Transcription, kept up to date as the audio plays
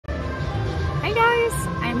guys,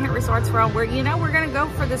 I'm here at Resorts World where, you know, we're gonna go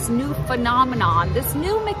for this new phenomenon, this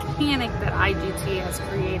new mechanic that IGT has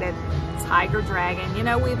created, Tiger Dragon. You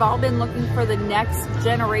know, we've all been looking for the next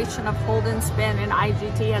generation of hold and spin, and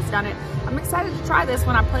IGT has done it. I'm excited to try this.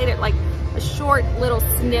 When I played it, like a short little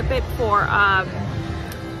snippet for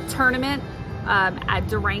tournament at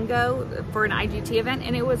Durango for an IGT event,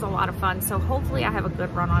 and it was a lot of fun. So hopefully I have a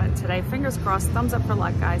good run on it today. Fingers crossed. Thumbs up for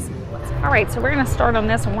luck, guys. All right, so we're gonna start on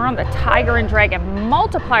this, and we're on the Tiger and Dragon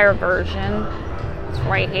multiplier version. It's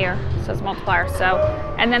right here. It says multiplier. So,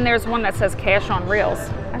 and then there's one that says cash on reels.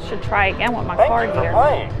 I should try again with my card here.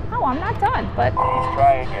 Oh, I'm not done, but please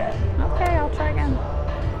try again. Okay, I'll try again.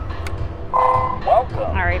 Welcome.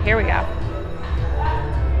 All right, here we go.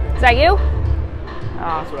 Is that you?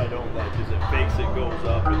 That's what I don't like, is it fakes it goes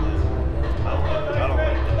up and then I don't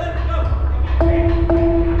like that.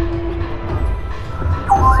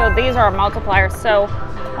 So these are multipliers. So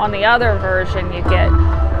on the other version you get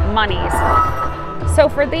monies. So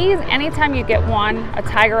for these, anytime you get one, a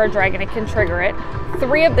tiger or a dragon, it can trigger it.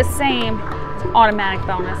 3 of the same, automatic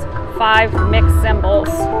bonus. 5 mixed symbols,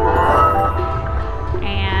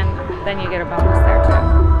 and then you get a bonus there too.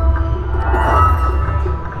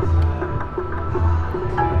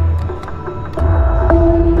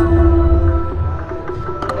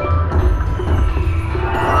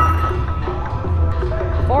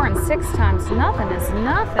 4 and 6 times nothing is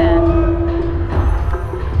nothing.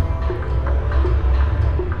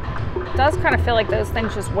 It does kind of feel like those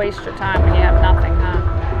things just waste your time when you have nothing, huh?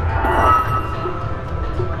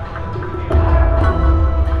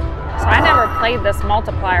 So I never played this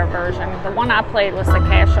multiplier version. The one I played was the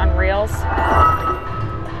cash on reels.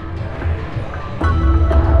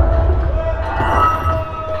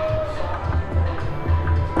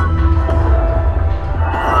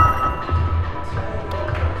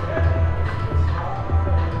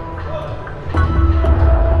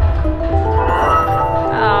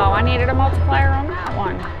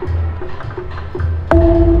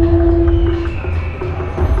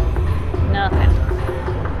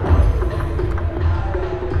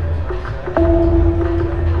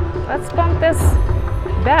 Let's bump this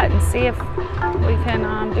bet and see if we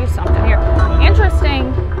can do something here.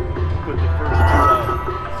 Interesting. Put the first 2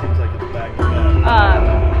 out. Seems like it's back to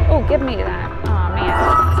back. Oh, give me that. Oh,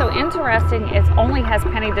 man. So interesting, it only has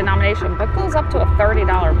penny denomination, but goes up to a $30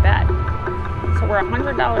 bet. So we're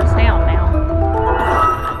 $100 down now.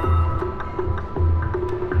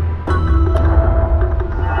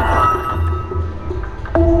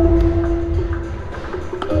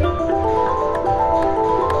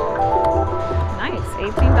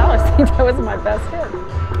 That was my best hit.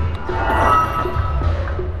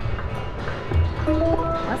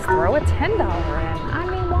 Let's throw a $10 in. I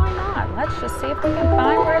mean, why not? Let's just see if we can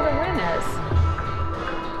find where the win is.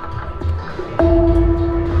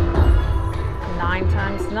 9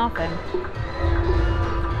 times nothing.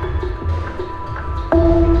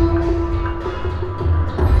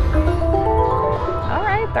 All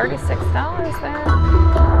right, $36 there.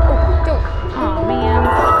 Oh, man.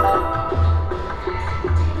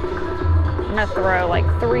 I'm gonna throw like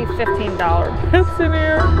 3 $15 bets in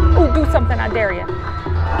here. Oh, do something, I dare you.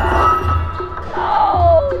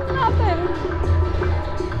 Oh, nothing.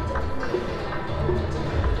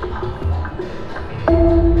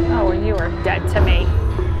 Oh, you are dead to me.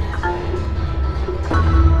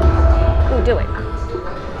 Oh, do it.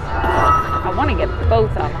 I want to get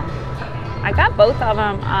both of them. I got both of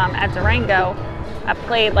them at Durango. I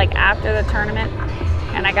played like after the tournament,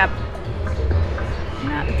 and I got.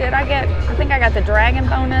 Did I get, I think I got the dragon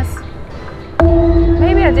bonus.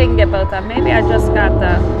 Maybe I didn't get both of them. Maybe I just got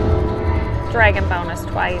the dragon bonus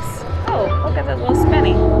twice. Oh, look at the little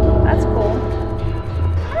spinny. That's cool.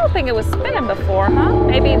 I don't think it was spinning before, huh?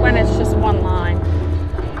 Maybe when it's just one line.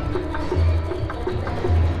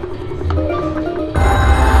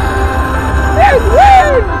 There's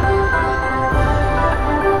win!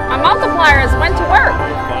 My multipliers went to work.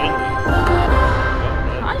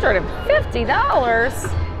 $150.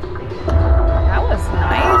 That was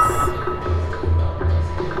nice.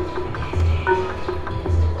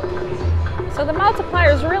 So the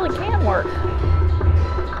multipliers really can work.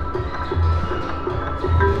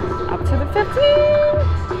 Up to the 15.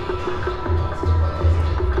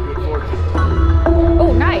 Good fortune.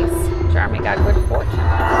 Oh, nice. Jeremy got good fortune.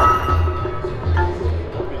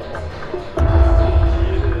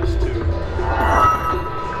 It is too.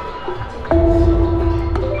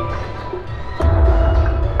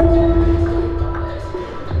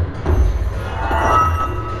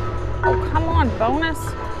 Bonus.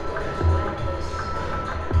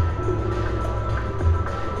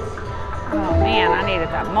 Oh man, I need a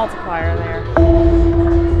get that multiplier there.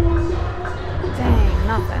 Dang,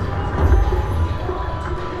 nothing.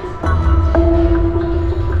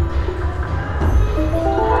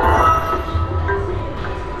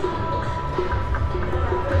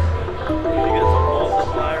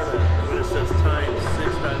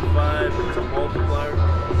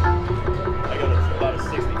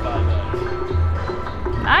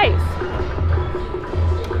 Nice.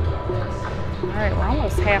 All right, we're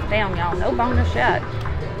almost half down, y'all. No bonus yet.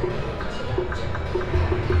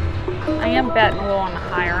 I am betting a little on the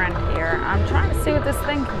higher end here. I'm trying to see what this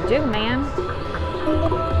thing can do, man.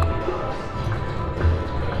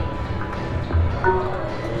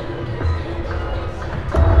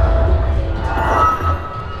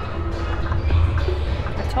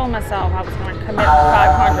 I told myself I was going to commit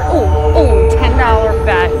 500. Ooh, $10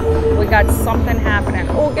 bet. We got something happening.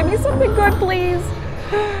 Oh, give me something good, please.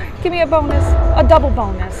 Give me a bonus, a double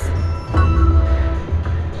bonus.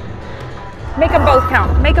 Make them both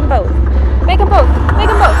count. Make them both. Make them both. Make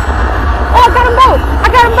them both. Oh, I got them both. I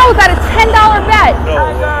got them both at a $10 bet.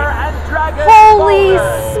 Holy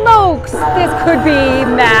smokes. This could be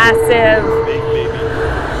massive.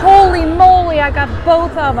 Holy moly, I got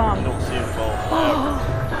both of them.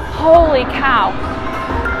 Holy cow.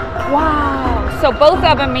 Wow. So both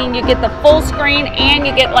of them mean you get the full screen and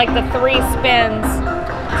you get like the 3 spins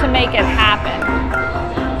to make it happen.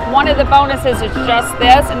 One of the bonuses is just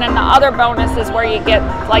this, and then the other bonus is where you get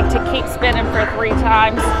like to keep spinning for 3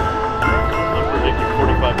 times. I'm predicting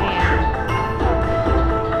 45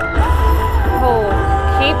 Oh,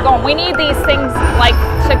 keep going. We need these things like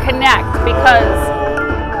to connect because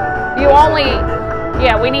you only,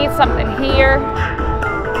 yeah, we need something here.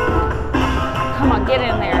 Come on, get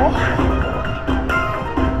in there.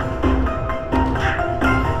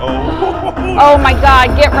 Oh my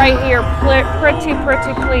God, get right here. Pretty,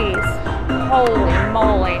 please. Holy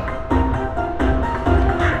moly.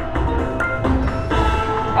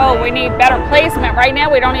 Oh, we need better placement. Right now,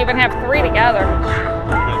 we don't even have 3 together.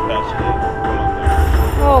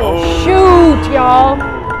 Oh, shoot, y'all.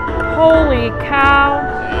 Holy cow.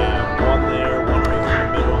 Yeah, one there, one right in the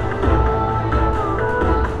middle.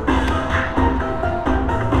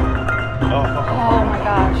 Oh my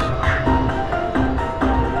gosh.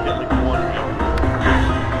 Get like one here.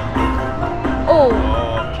 Oh.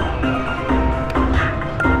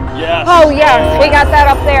 Yes. Oh yes, we got that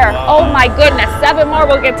up there. Oh my goodness, 7 more,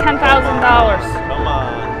 we'll get $10,000. Come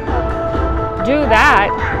on. Do that.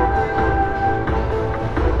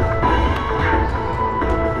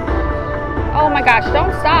 Oh my gosh,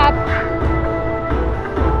 don't stop.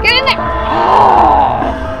 Get in there. Oh.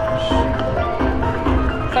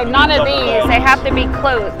 So none of these, they have to be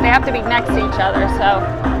close. They have to be next to each other, so.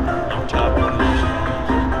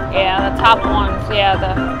 Yeah, the top ones, yeah,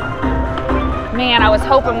 man, I was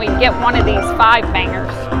hoping we'd get one of these 5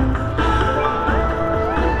 bangers.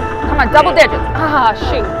 Come on, double digits. Ah,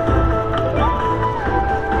 shoot.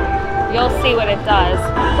 You'll see what it does.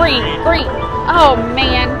 Green. Oh,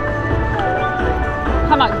 man.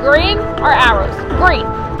 Come on, green or arrows? Green.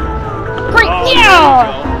 Yeah!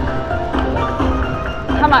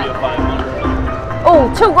 Come on. Oh,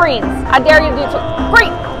 2 greens. I dare you to do 2.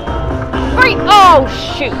 Green. Oh,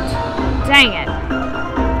 shoot. Dang it.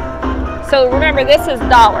 So remember, this is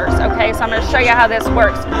dollars, okay? So I'm going to show you how this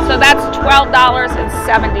works. So that's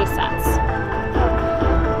 $12.70.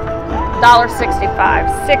 $1.65.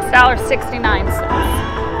 $6.69.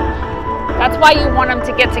 That's why you want them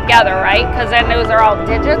to get together, right? Because then those are all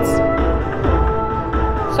digits.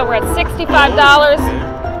 So we're at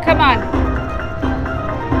 $65. Come on.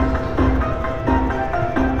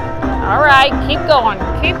 All right, keep going.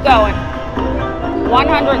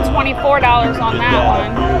 $124 on that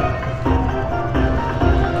one.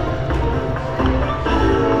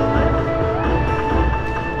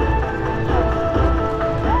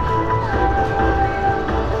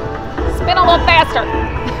 Spin a little faster.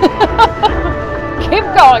 Keep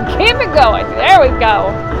it going. There we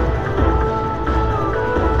go.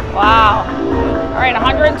 Wow. All right,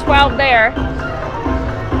 112 there.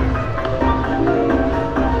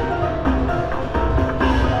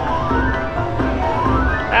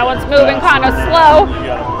 That one's moving kind of slow.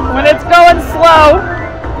 When it's going slow,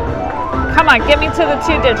 come on, get me to the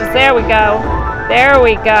 2 digits. There we go.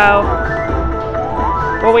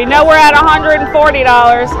 Well, we know we're at $140,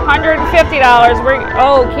 $150.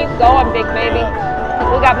 Oh, keep going, big baby.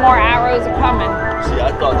 We got more arrows coming. See,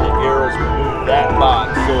 I thought the arrows would move that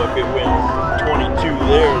box, so if it went 22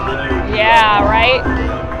 there, then you. Yeah, right.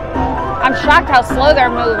 I'm shocked how slow they're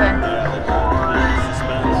moving. Yeah, there's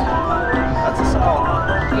suspense. That's a solid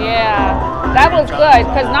one. Yeah. That was good,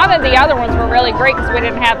 because none of the other ones were really great because we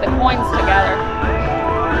didn't have the coins together.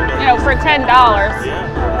 You know, for $10. Yeah,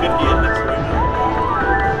 50 index right now.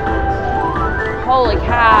 Holy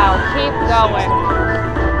cow, keep going.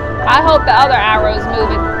 I hope the other arrow's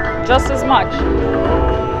moving just as much.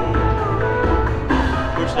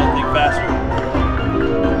 Push that thing faster.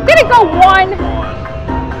 Did it go one?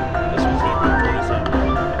 This one's going to go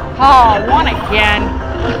 27. Oh, one again.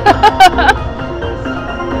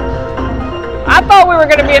 I thought we were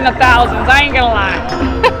going to be in the thousands, I ain't going to lie.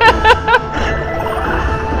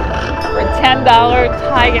 For $10,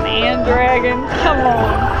 Tiger and Dragon, come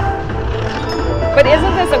on. But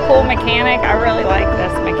isn't this a cool mechanic? I really like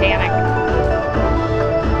this mechanic.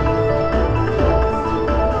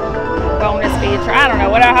 Bonus feature, I don't know,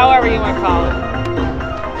 whatever, however you want to call it.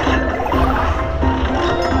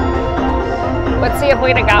 Let's see if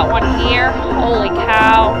we'd have got one here. Holy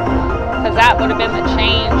cow. Because that would have been the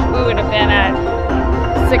change. We would have been at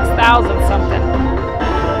 6,000 something.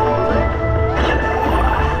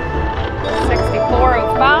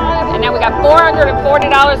 64.05. And now we got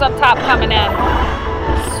 $440 up top coming in.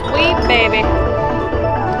 Sweet baby.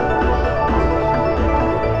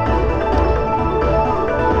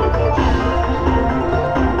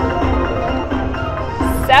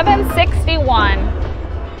 $761.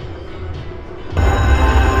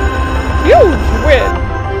 Huge win.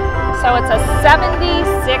 So it's a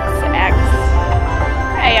 76X.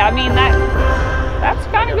 Hey, I mean that's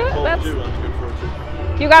kind of good. That's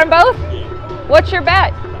you got them both? What's your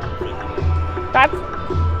bet? That's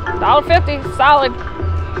 $1.50, solid.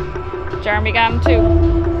 Jeremy got them too.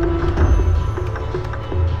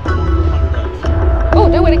 Oh,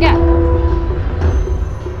 do it again.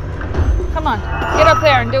 Come on, get up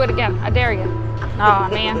there and do it again. I dare you. Oh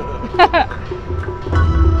man.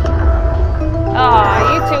 Oh,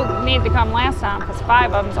 you two need to come last time because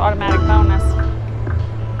 5 of them's automatic bonus.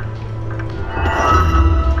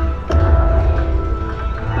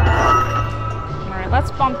 All right, let's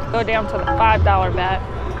go down to the $5 bet.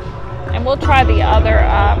 And we'll try the other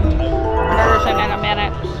version in a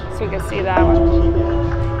minute so we can see that one.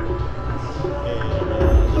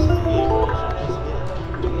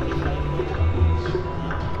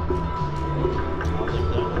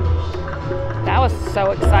 That was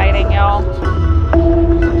so exciting, y'all.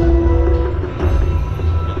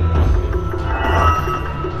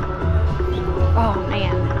 Oh,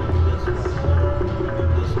 man.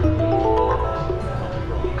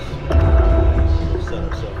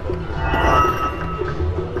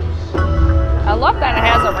 I love that it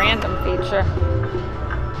has a random feature.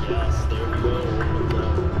 Yes, there we go.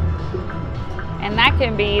 And that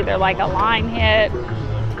can be either like a line hit.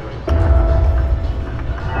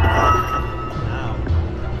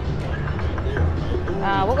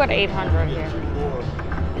 We'll go to 800 here.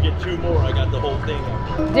 We get 2 more, I got the whole thing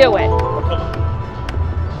up. Do it. Oh, come on.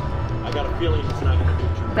 I got a feeling it's not going to do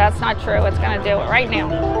it. That's not true. It's going to do it right now.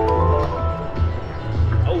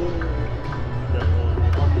 Oh.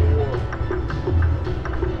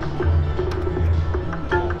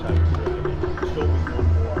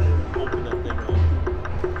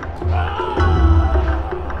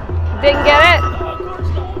 Didn't get it?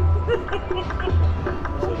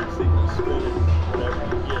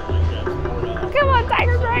 Come on,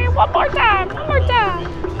 Tiger Dragon, one more time, one more time.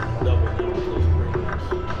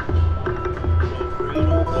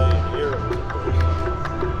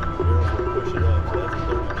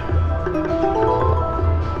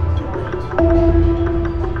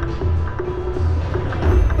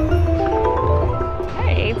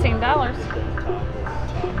 Hey, $18.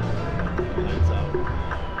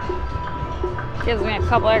 Gives me a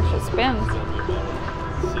couple extra spins.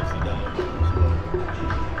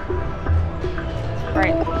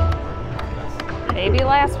 Right. Maybe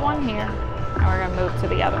last one here. And we're gonna move to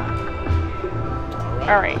the other one.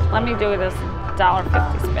 All right, let me do this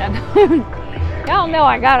 $1.50 spin. Y'all know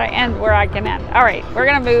I gotta end where I can end. All right, we're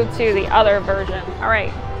gonna move to the other version. All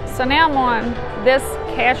right, so now I'm on this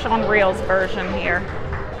cash on reels version here.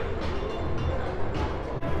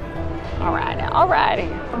 All righty, all righty.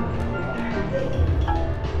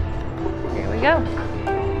 Here we go.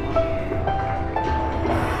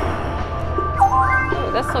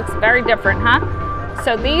 Ooh, this looks very different, huh?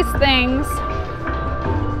 So these things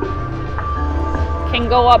can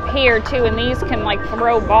go up here too, and these can like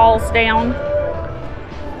throw balls down.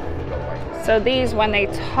 So these, when they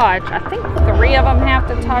touch, I think 3 of them have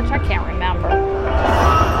to touch. I can't remember.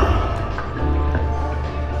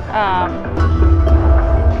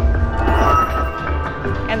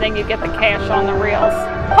 And then you get the cash on the reels.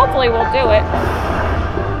 Hopefully we'll do it.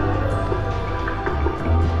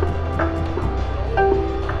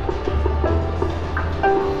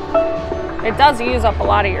 It does use up a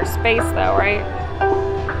lot of your space though, right?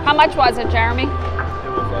 How much was it, Jeremy? It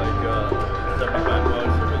was like $75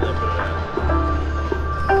 over there,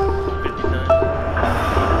 but 59.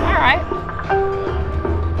 All right.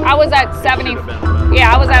 I was at 70.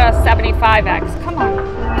 Yeah, I was at a 75X. Come on.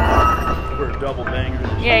 We're double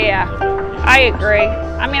bangers. Yeah. I agree.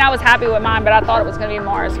 I mean, I was happy with mine, but I thought it was going to be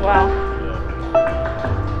more as well.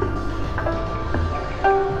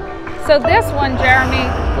 So this one, Jeremy,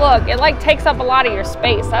 look, it like takes up a lot of your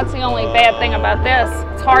space. That's the only bad thing about this.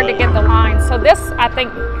 It's hard to get the line. So this, I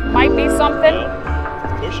think, might be something.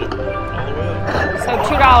 Yeah. Push it all the way up. So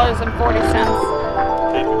 $2.40.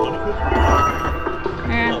 Hey, you want to cook?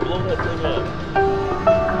 Yeah. Blow that thing up.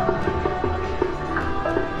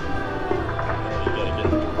 You gotta get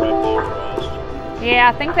it right there first. Yeah,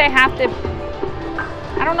 I think they have to.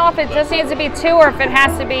 I don't know if it just needs to be 2 or if it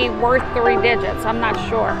has to be worth 3 digits. I'm not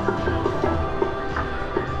sure.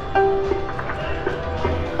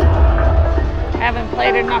 I haven't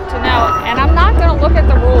played enough to know. And I'm not going to look at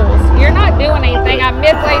the rules. You're not doing anything. I'm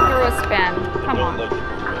midway through a spin. Come on.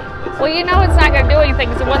 Well, you know it's not going to do anything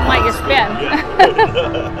because it wouldn't let you spin.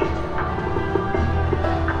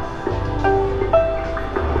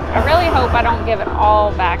 I really hope I don't give it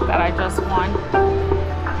all back that I just won.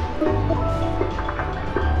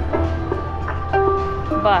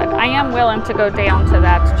 But I am willing to go down to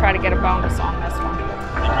that to try to get a bonus on this one.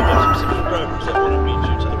 I think you got some subscribers that want to meet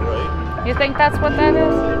you to the right. You think that's what that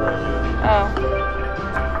is? Oh.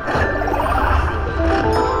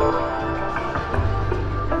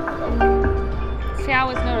 See, I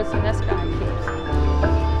was noticing this guy keeps.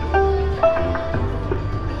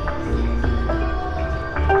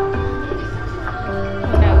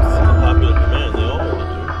 Who knows? Popular command, they all want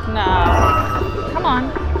to. No. Come on.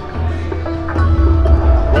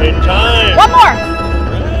 Red time. One more.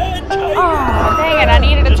 Red time. Oh, dang it. I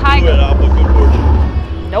needed a Just do tiger. it, I'll put good fortune.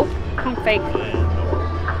 Nope. I'm fake.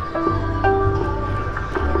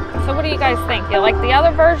 So what do you guys think? You like the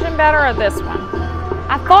other version better or this one?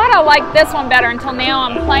 I thought I liked this one better until now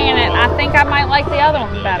I'm playing it. I think I might like the other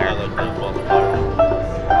one better. I like that multiplier.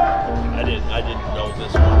 I didn't know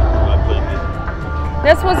this one. I played it.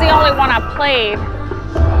 This was the only one I played.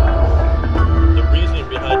 The reasoning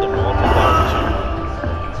behind the multiplier too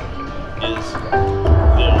is,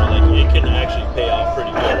 you know, like it can actually pay off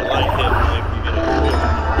pretty good. Like him, if you get a good.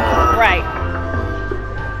 Right.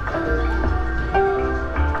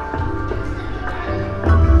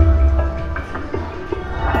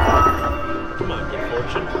 Come on, good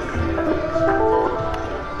fortune.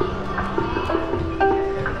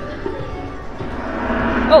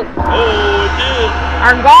 Oh. Oh, it did.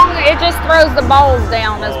 Our gong, it just throws the balls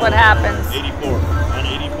down is what happens. 84 on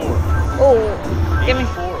 84. Oh. Give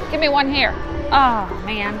 84. me one here. Oh,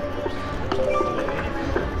 man.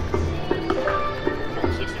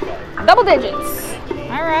 65. Double digits.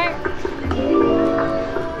 All right.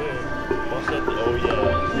 Oh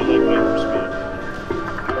yeah, you like hyper speed.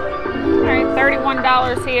 All right,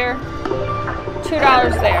 $31 here.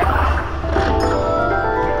 $2 there.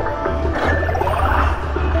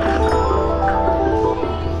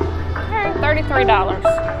 $33.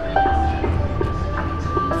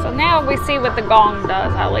 So now we see what the gong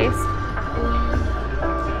does, at least.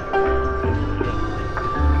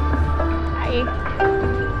 Hi.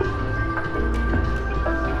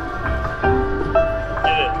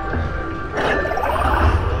 Get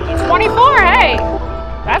it. 24, hey.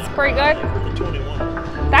 That's pretty good.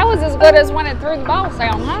 21. That was as good as when it threw the balls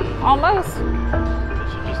down, huh? Almost.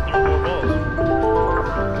 She just threw more balls.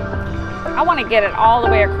 I want to get it all the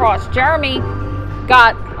way across. Jeremy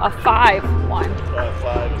got a 5 one.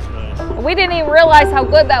 5 is nice. We didn't even realize how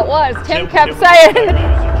good that was. Tim kept Tim saying,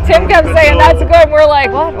 was Tim kept saying that's good. And we're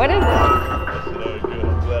like, what? What is it? I said, oh, good.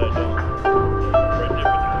 I'm glad I don't. Right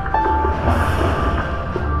different.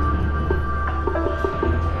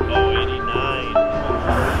 Oh, 89.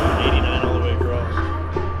 89 all the way across.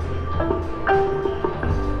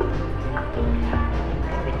 Look at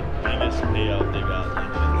the biggest payout they got.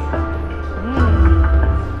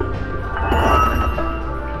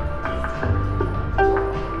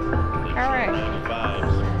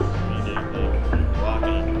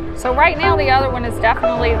 So right now the other one is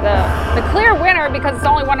definitely the clear winner because it's the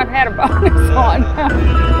only one I've had a bonus on.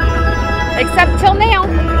 Except till now.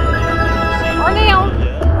 Or now.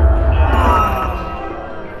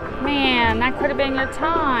 Man, that could have been your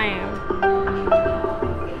time.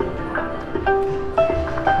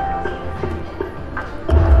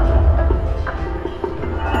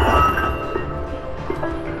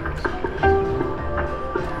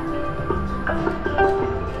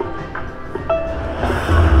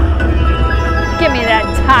 Give me that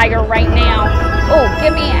tiger right now.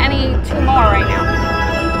 got 2 more right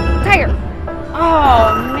now. Tiger.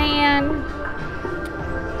 Oh, man.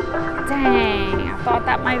 Dang, I thought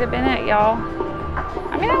that might have been it, y'all.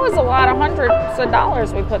 I mean, that was a lot of hundreds of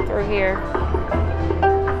dollars we put through here.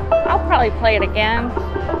 I'll probably play it again.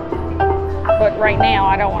 But right now,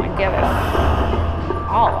 I don't want to give it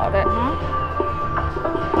all of it, huh?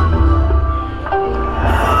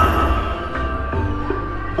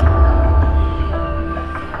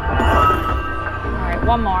 All right,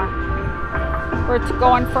 one more. We're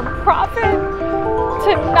going from profit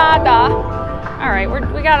to nada. All right,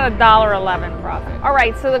 we got $1.11 profit. All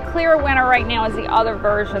right, so the clear winner right now is the other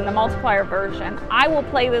version, the multiplier version. I will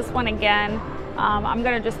play this one again. I'm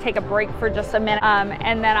gonna just take a break for just a minute,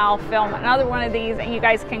 and then I'll film another one of these, and you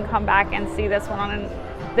guys can come back and see this one on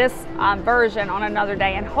this version on another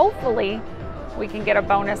day, and hopefully we can get a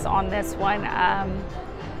bonus on this one,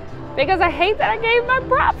 because I hate that I gave my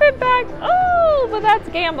profit back. Oh, but that's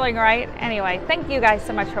gambling, right? Anyway, thank you guys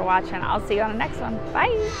so much for watching. I'll see you on the next one.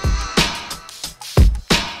 Bye.